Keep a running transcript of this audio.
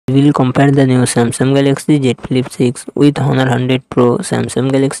We will compare the new Samsung Galaxy Z Flip 6 with Honor 100 Pro. Samsung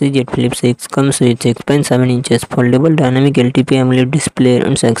Galaxy Z Flip 6 comes with 6.7 inches foldable dynamic LTP AMOLED display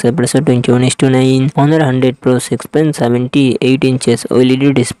and success ratio 21:9. Honor 100 Pro 6.78 inches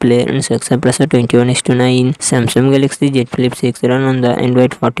OLED display and success ratio 21:9. Samsung Galaxy Z Flip 6 run on the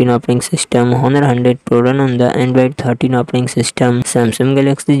Android 14 operating system. Honor 100 Pro run on the Android 13 operating system. Samsung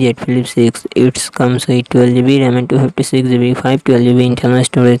Galaxy Z Flip 6 it comes with 12GB RAM and 256GB 512GB internal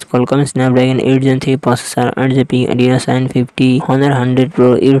storage. Qualcomm Snapdragon 8 Gen 3 processor, 8GB Adreno 50. Honor 100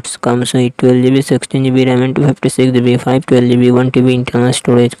 Pro it comes with 12GB 16GB RAM and 256GB 512GB 1TB internal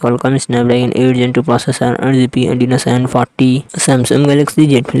storage. Qualcomm Snapdragon 8 Gen 2 processor, 8GB Adreno 40. Samsung Galaxy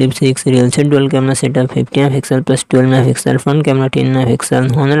Z Flip 6 real set dual camera setup 50MP plus 12MP front camera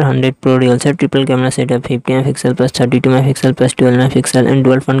 10MP. Honor 100 Pro real set triple camera setup 50MP plus 32MP plus 12MP and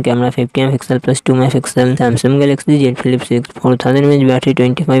dual front camera 50MP plus 2MP. Samsung Galaxy Z Flip 6 4000 mAh battery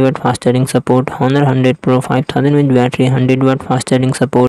 25W fast charging support. Honor 100 Pro 5000 mAh battery 100W fast charging support.